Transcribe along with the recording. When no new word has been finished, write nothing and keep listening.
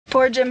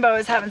Poor Jimbo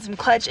is having some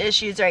clutch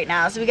issues right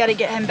now, so we got to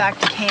get him back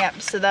to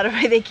camp so that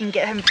way they can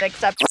get him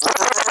fixed up.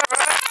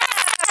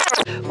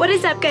 What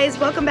is up, guys?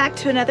 Welcome back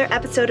to another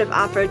episode of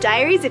Offroad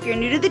Diaries. If you're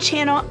new to the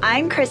channel,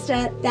 I'm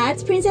Krista.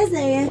 That's Princess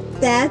Leia.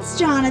 That's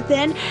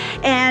Jonathan.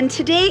 And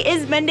today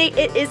is Monday.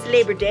 It is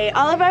Labor Day.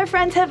 All of our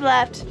friends have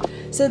left,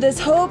 so this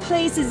whole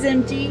place is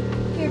empty.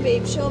 Here,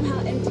 babe, show them how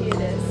empty it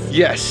is.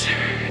 Yes,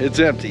 it's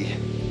empty.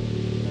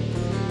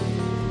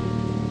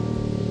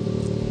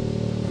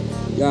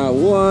 Got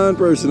one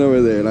person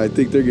over there, and I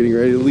think they're getting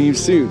ready to leave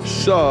soon.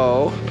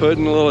 So,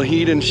 putting a little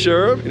heat in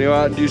Sherb, gonna go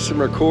out and do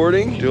some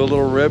recording, do a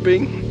little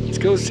ripping. Let's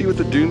go see what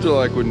the dunes are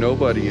like with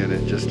nobody in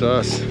it, just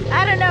us.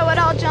 I don't know what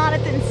all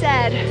Jonathan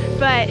said,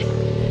 but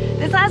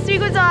this last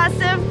week was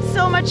awesome,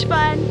 so much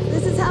fun.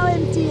 This is how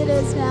empty it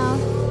is now.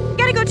 We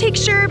gotta go take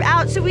Sherb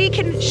out so we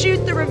can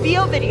shoot the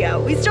reveal video.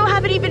 We still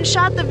haven't even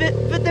shot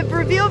the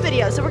reveal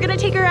video, so we're gonna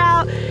take her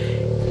out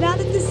now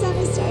that the sun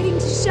is starting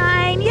to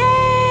shine,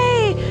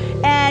 yay!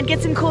 And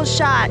get some cool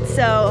shots.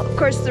 So, of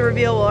course, the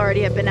reveal will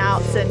already have been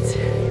out since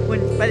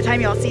by the time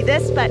y'all see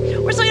this, but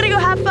we're still gonna go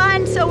have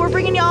fun, so we're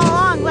bringing y'all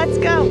along. Let's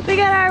go. We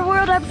got our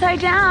world upside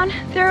down.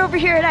 They're over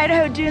here at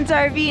Idaho Dunes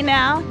RV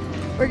now.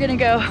 We're gonna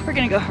go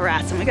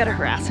harass them. We gotta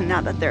harass them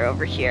now that they're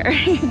over here.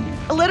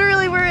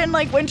 Literally, we're in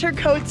like winter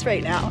coats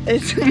right now.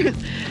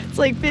 It's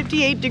like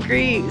 58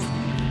 degrees.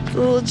 It's a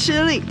little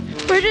chilly.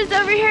 We're just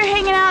over here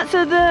hanging out,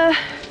 so the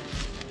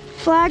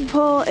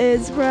flagpole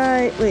is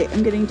right, wait,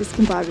 I'm getting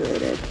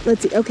discombobulated.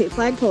 Let's see, okay,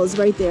 flagpole is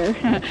right there.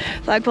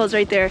 Flagpole's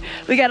right there.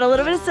 We got a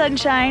little bit of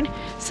sunshine,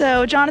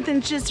 so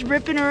Jonathan's just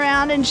ripping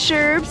around in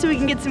Sherb so we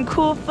can get some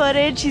cool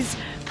footage. He's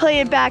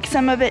playing back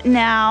some of it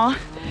now.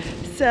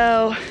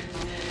 So,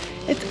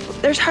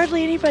 there's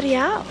hardly anybody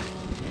out.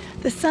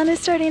 The sun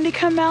is starting to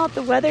come out,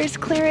 the weather's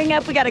clearing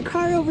up. We got a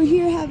car over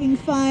here having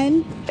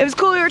fun. It was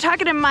cool, we were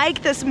talking to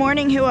Mike this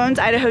morning who owns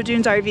Idaho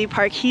Dunes RV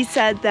Park. He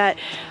said that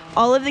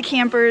all of the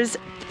campers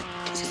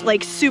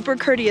like super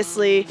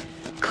courteously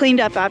cleaned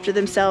up after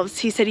themselves.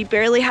 He said he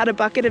barely had a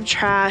bucket of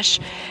trash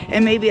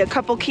and maybe a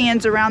couple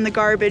cans around the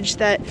garbage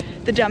the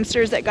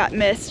dumpsters that got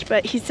missed,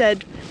 but he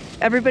said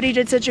everybody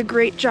did such a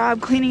great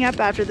job cleaning up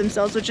after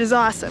themselves, which is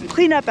awesome.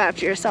 Clean up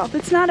after yourself.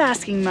 It's not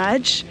asking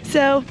much.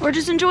 So we're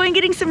just enjoying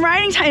getting some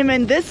riding time,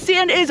 and this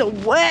sand is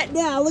wet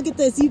now. Look at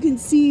this. You can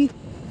see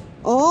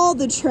all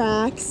the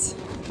tracks.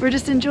 We're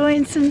just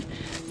enjoying some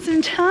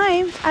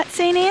time at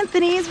St.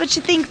 Anthony's. What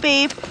you think,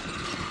 babe?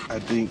 I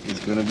think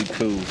it's gonna be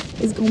cool.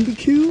 It's gonna be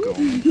cool?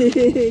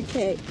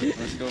 Okay.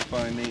 Let's go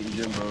find Nate and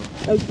Jimbo.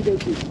 Okie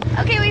dokie.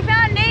 Okay, we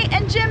found Nate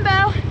and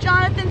Jimbo.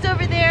 Jonathan's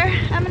over there.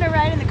 I'm gonna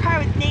ride in the car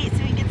with Nate so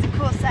we can get some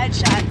cool side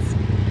shots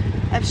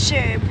of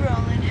Sherb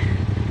rolling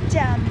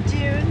down the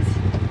dunes.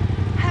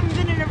 Haven't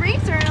been in a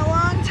racer in a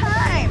long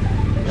time.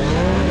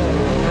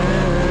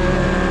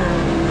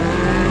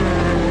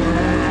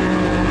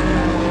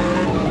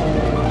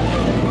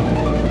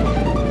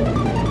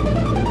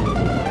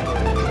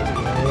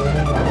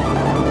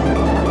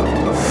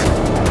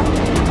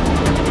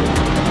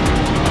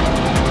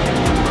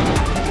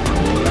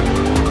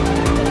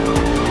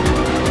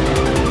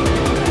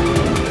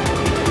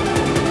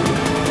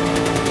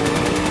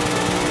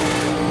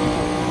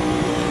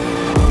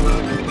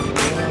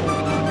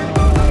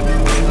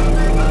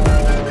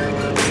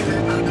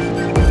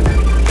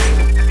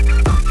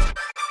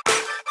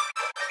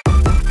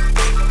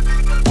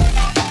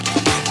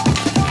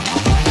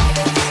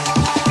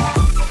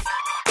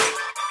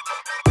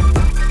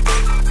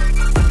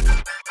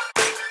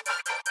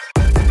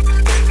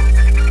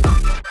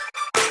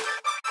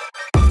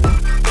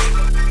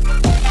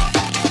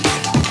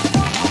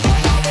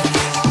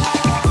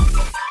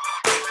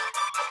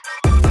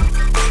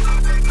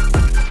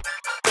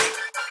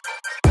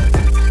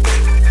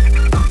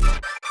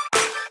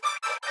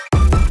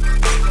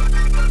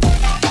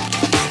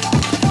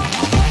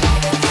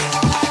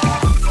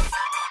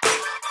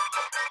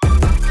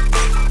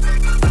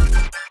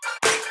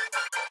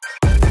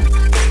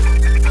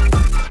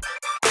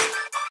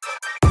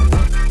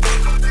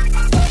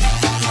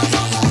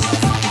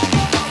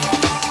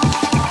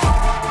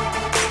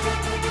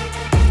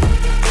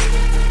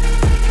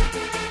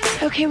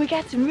 Okay, we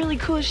got some really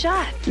cool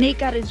shots. Nate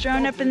got his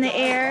drone up in the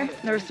air.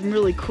 There were some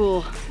really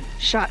cool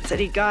shots that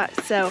he got.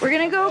 So we're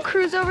gonna go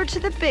cruise over to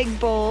the big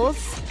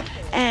bowls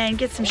and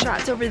get some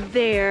shots over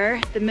there,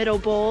 the middle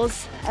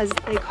bowls, as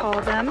they call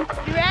them.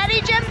 You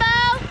ready, Jimbo?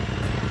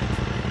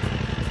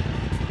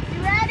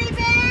 You ready,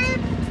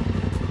 babe?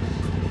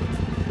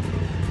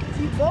 Is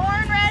he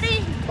born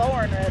ready? He's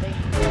born ready.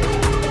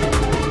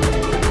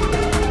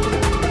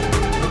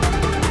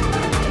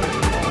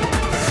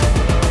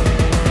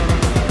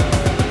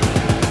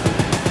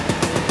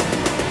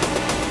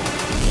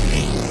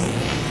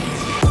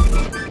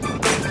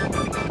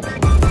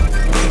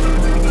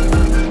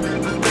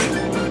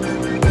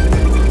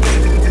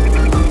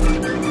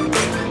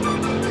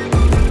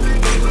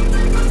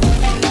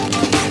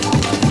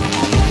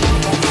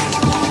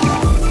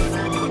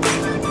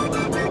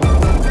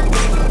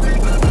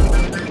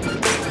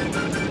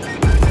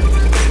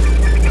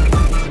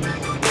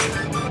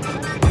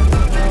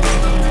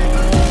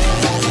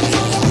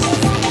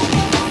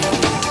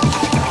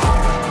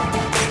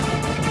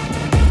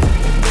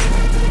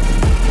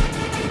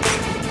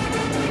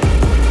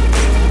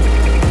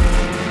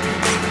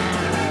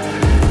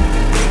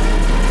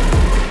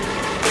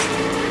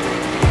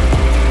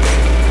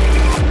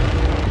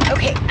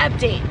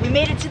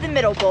 made it to the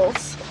middle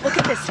bowls. Look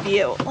at this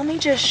view. Let me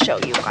just show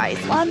you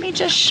guys. Let me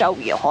just show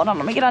you. Hold on,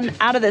 let me get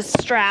out of this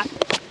strap.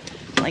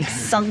 Like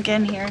sunk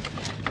in here.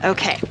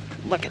 Okay,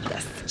 look at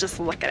this. Just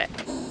look at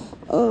it.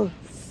 Oh,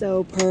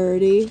 so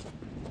pretty.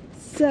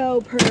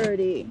 So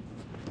pretty.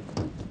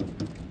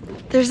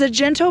 There's a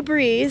gentle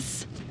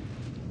breeze.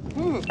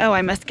 Oh,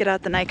 I must get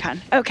out the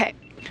Nikon. Okay,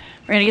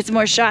 we're gonna get some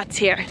more shots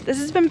here. This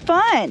has been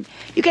fun.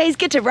 You guys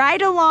get to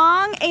ride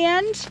along,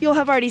 and you'll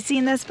have already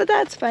seen this, but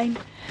that's fine.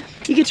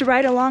 You get to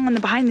ride along on the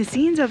behind the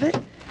scenes of it.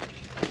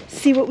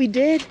 See what we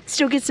did.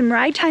 Still get some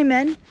ride time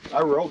in.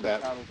 I rode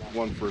that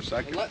one for a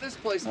second.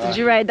 Did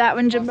you ride that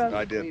one, Jimbo?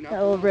 I did. That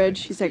little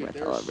bridge. He's talking about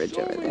that little bridge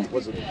over there.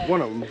 Was it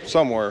one of them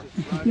somewhere?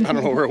 I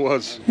don't know where it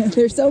was.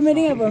 There's so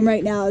many of them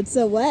right now. It's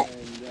so wet.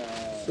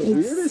 The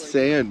weirdest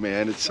sand,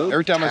 man. It's so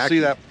every time I see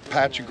that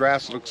patch of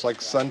grass, it looks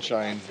like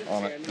sunshine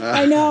on it.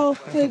 I know.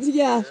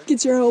 Yeah,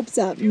 gets your hopes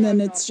up, and then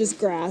it's just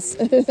grass.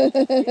 Are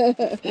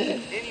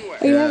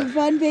you having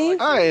fun, babe?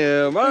 I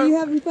am. Are you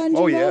having fun,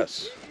 Jimbo? Oh,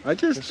 yes. I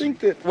just think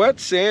that wet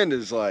sand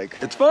is like,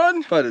 it's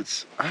fun, but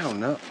it's, I don't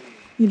know.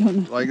 You don't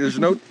know. Like there's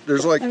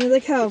like, I mean,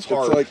 look how. it's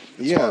like,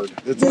 yeah.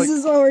 It's this like,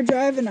 is what we're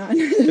driving on.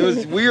 it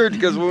was weird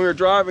because when we were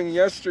driving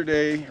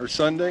yesterday, or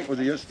Sunday, was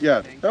it yesterday?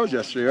 Yeah, that was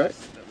yesterday, right?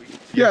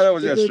 Yeah, that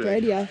was yesterday.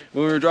 Right, yeah.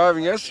 When we were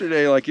driving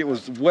yesterday, like it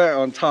was wet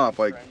on top,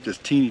 like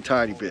just teeny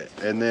tiny bit.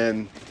 And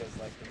then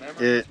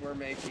it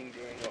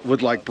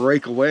would like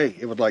break away.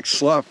 It would like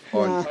slough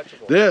on.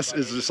 This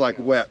is just like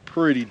wet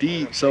pretty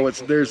deep. So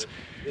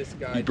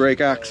you break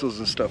axles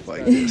and stuff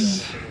like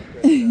this.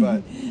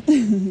 But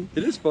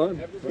it is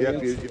fun. Yeah,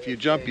 if you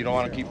jump, you don't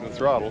want to keep the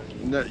throttle.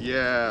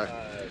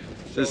 Yeah.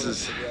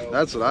 That's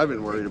what I've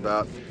been worried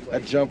about.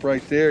 That jump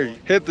right there. You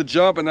hit the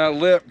jump and that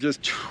lip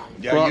just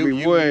brought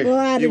me way. We'll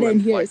add it in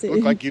here.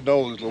 Looked like you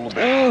nosed a little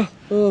bit.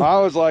 I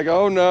was like,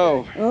 oh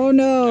no. Oh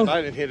no. And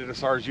I didn't hit it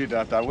as hard as you did.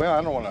 I thought, well,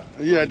 I don't want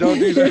to. Yeah, don't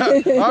do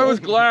that. I was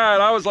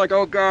glad. I was like,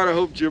 oh God, I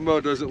hope Jimbo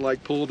doesn't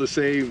like pull the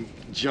same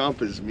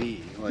jump as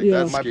me. Like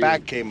that's my scary.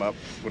 back came up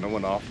when I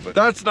went off. But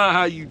that's not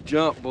how you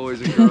jump,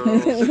 boys and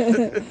girls.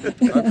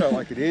 I felt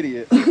like an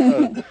idiot.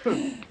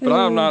 But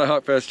I'm not a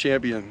Hut Fest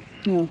champion.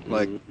 No.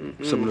 Like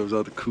some of those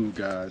other cool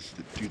guys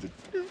that do the.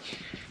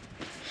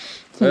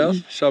 Well,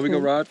 shall we go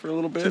ride for a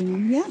little bit?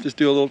 Yeah. Just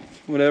do a little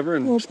whatever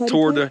and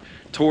tour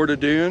the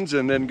dunes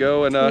and then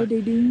go and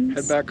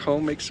head back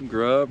home, make some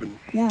grub and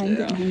I'm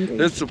getting hungry.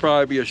 This will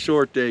probably be a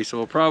short day, so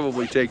we'll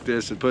probably take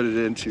this and put it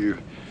into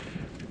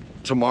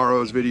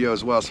tomorrow's video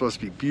as well. It's supposed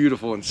to be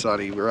beautiful and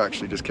sunny. We're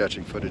actually just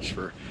catching footage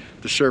for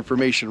the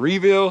Sherbformation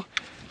Reveal.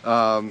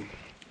 But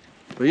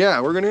yeah,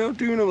 we're gonna go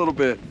dune a little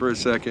bit for a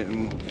second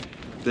and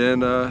then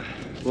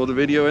will the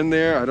video in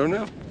there? I don't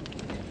know.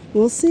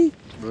 We'll see.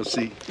 We'll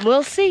see.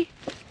 We'll see.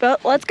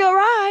 But let's go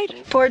ride.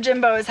 Poor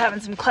Jimbo is having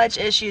some clutch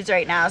issues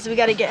right now, so we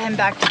got to get him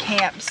back to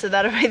camp so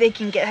that way they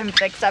can get him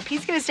fixed up.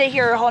 He's going to stay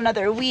here a whole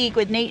nother week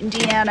with Nate and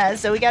Deanna,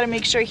 so we got to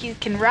make sure he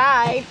can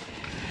ride.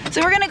 So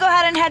we're going to go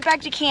ahead and head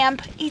back to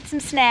camp, eat some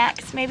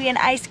snacks, maybe an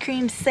ice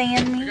cream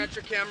sandwich. I got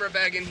your camera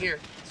bag in here.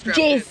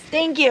 Jace,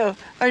 thank you.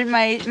 Or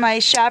my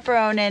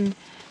chaperone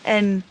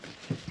and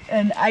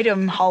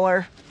item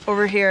hauler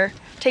over here,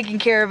 taking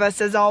care of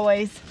us as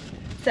always.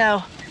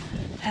 So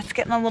that's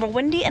getting a little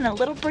windy and a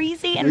little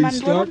breezy, and my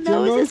little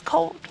nose is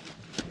cold.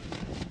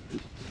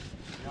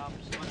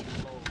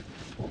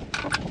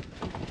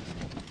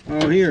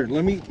 Oh, here,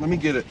 let me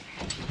get it.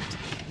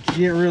 You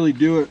can't really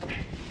do it.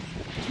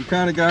 You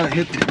kind of got to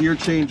hit the gear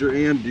changer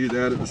and do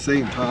that at the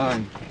same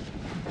time.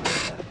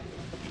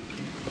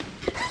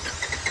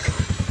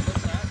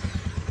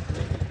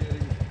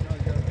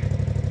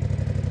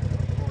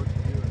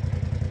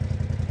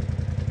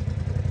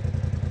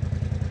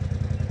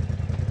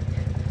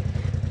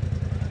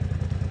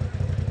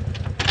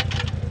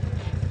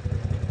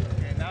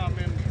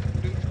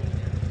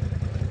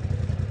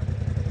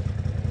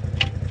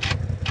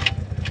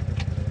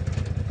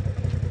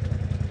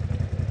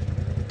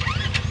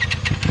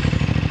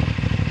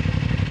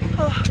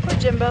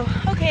 Jimbo.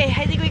 Okay,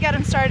 I think we got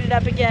him started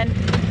up again.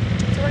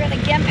 So we're gonna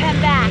gimp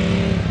him back.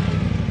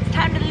 It's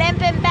time to limp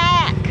him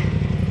back.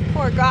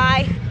 Poor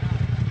guy.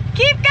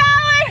 Keep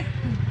going!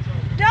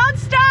 Don't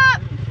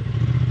stop!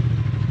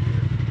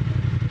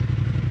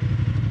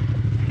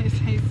 He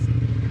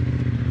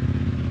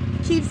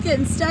keeps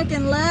getting stuck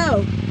in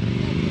low.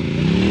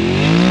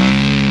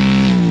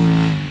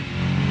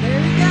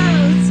 There he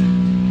goes.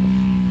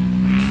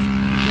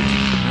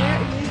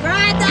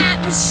 Ride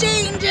that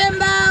machine,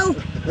 Jimbo!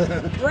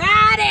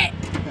 Ride it!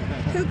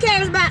 Who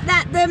cares about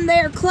them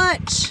there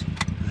clutch?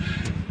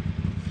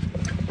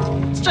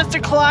 It's just a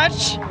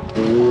clutch.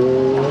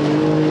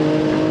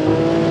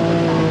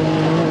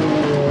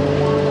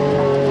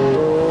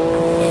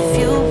 If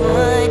you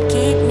would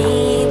keep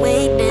me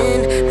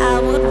waiting, I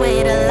would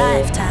wait a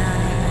lifetime.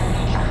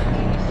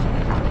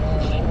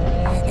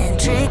 In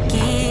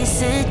tricky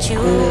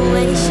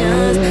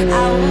situations,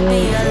 I would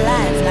be a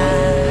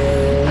lifeline.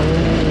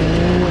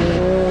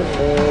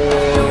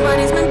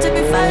 Nobody's meant to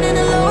be fighting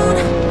alone.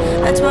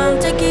 That's why I'm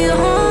taking you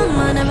home.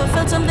 I never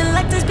felt something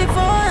like this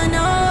before,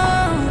 no.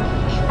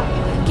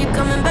 Keep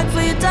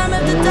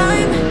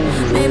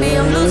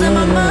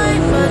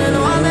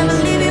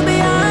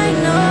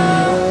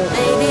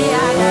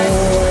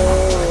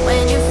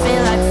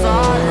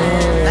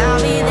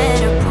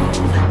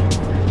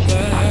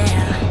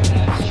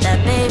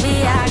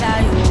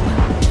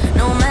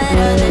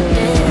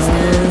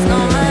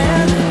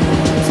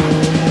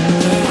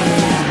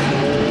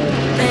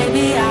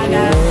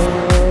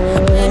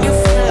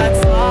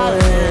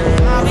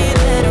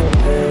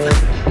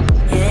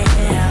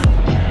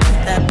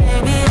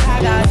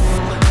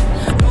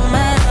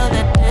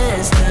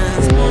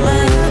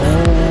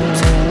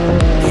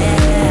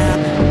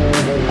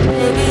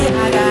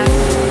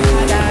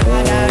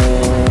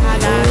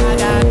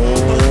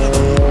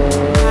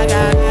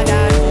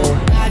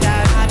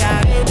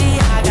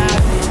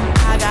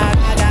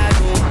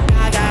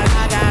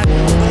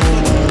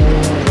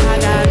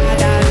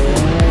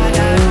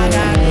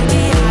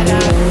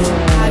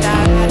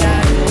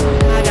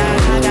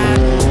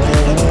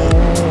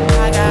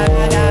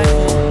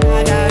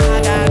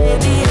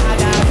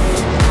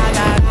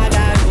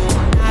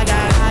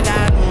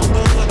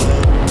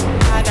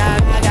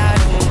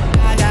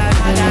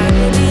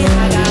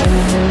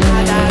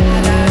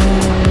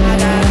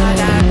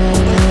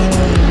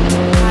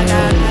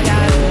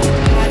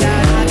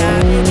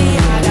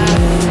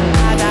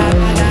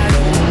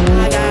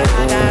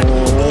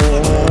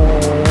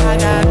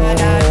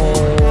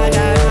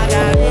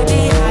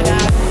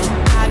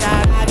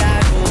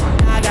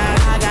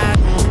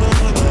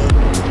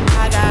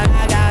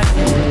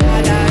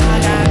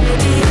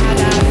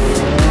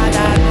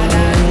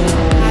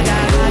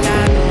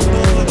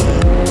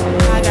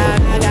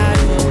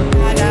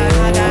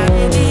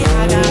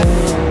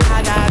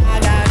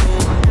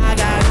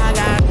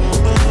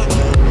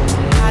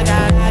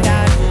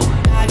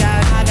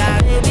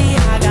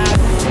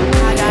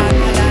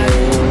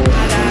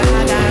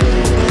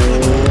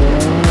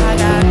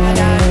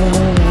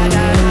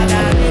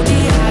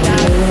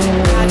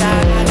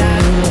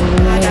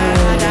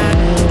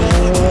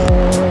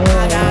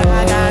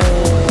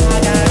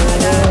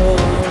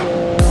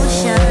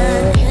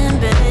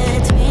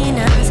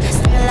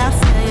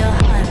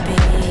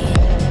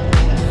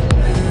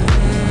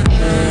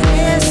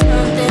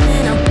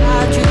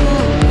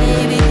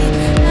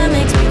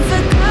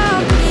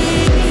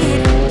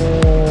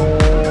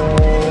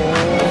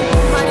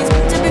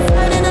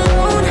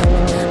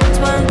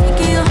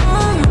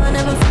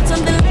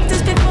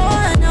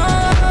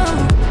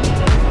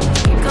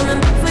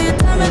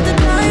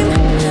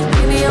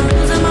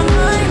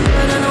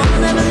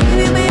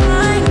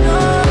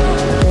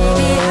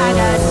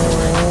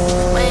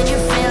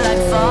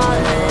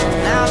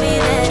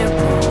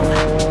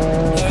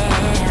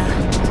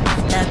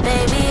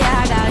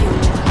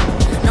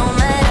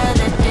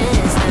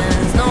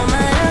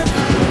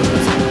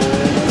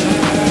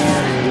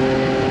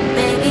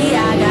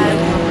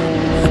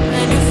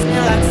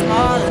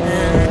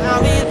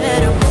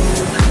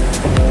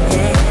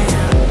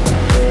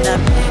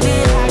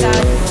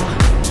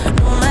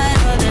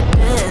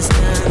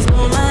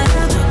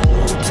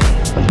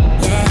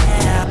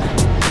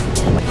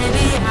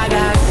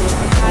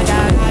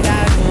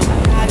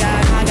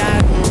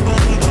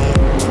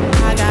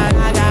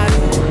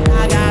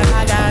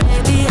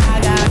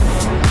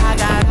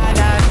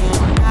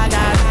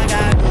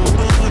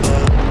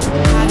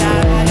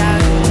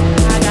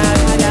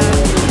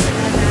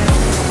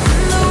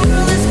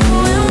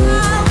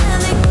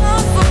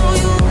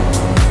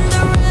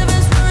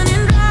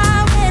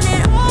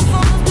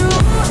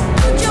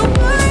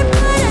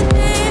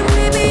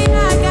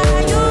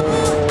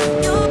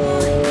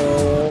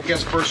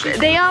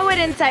They all went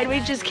inside. We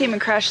just came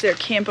and crashed their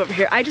camp over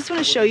here. I just want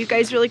to show you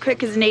guys really quick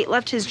because Nate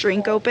left his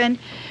drink open.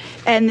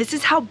 And this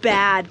is how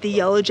bad the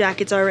yellow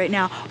jackets are right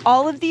now.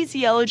 All of these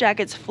yellow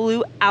jackets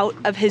flew out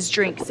of his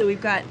drink. So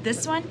we've got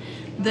this one,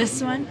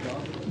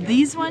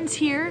 these ones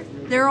here.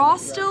 They're all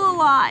still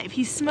alive.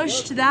 He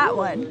smushed that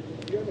one.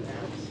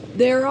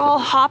 They're all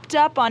hopped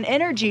up on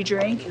energy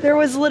drink. There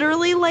was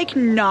literally like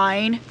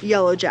 9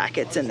 yellow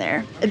jackets in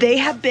there. They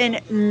have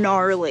been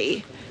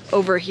gnarly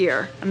over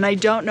here, and I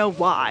don't know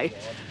why,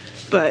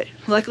 but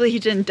luckily he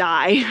didn't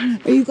die.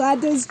 Are you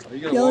glad those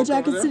yellow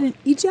jackets didn't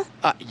eat you?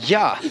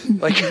 Yeah,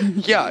 like,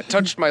 yeah, it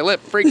touched my lip,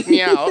 freaked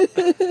me out.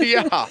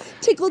 Yeah.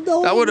 Tickled the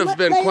whole That would have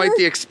been layer. quite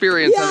the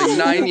experience having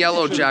 9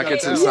 yellow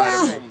jackets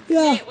inside of me.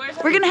 Yeah.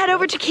 We're gonna head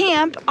over to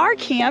camp, our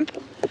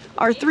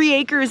 3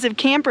 acres of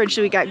camperage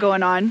that we got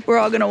going on. We're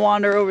all gonna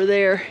wander over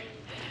there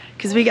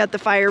because we got the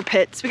fire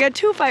pits. We got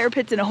 2 fire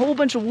pits and a whole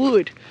bunch of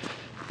wood.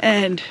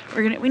 And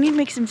we need to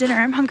make some dinner.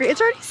 I'm hungry. It's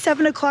already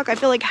 7 o'clock. I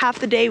feel like half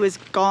the day was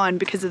gone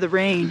because of the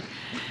rain.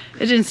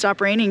 It didn't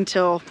stop raining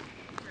till,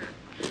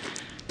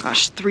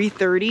 gosh,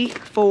 3:30,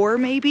 4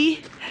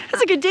 maybe.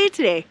 That's a good day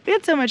today. We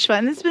had so much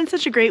fun. This has been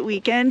such a great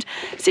weekend.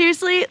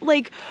 Seriously,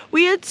 like,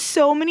 we had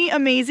so many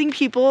amazing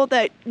people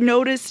that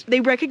noticed,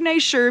 they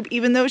recognized Sherb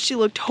even though she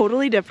looked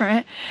totally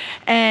different,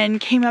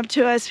 and came up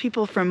to us,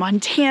 people from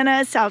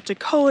Montana, South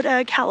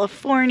Dakota,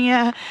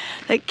 California,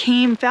 that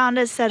came, found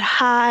us, said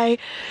hi.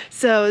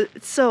 So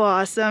it's so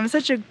awesome.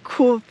 Such a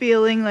cool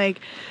feeling,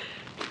 like,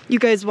 you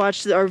guys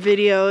watch our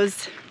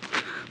videos.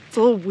 It's a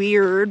little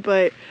weird,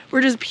 but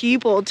we're just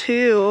people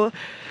too.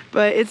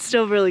 But it's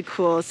still really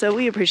cool. So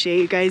we appreciate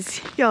you guys.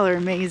 Y'all are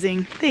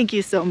amazing. Thank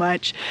you so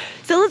much.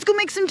 So let's go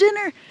make some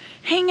dinner,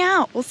 hang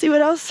out. We'll see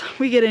what else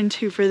we get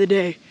into for the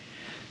day.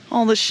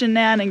 All the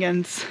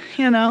shenanigans,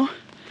 you know.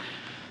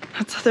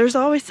 There's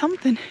always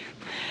something.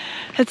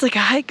 It's like a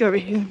hike over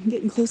here. I'm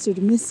getting closer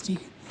to Misty.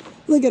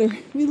 Look at her.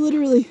 We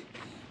literally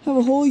have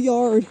a whole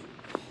yard,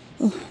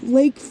 a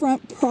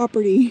lakefront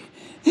property.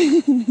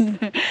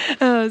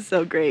 Oh,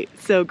 so great,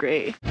 so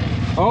great.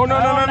 Oh, no,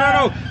 no, no,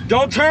 no, no.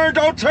 Don't turn,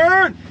 don't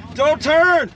turn, don't turn.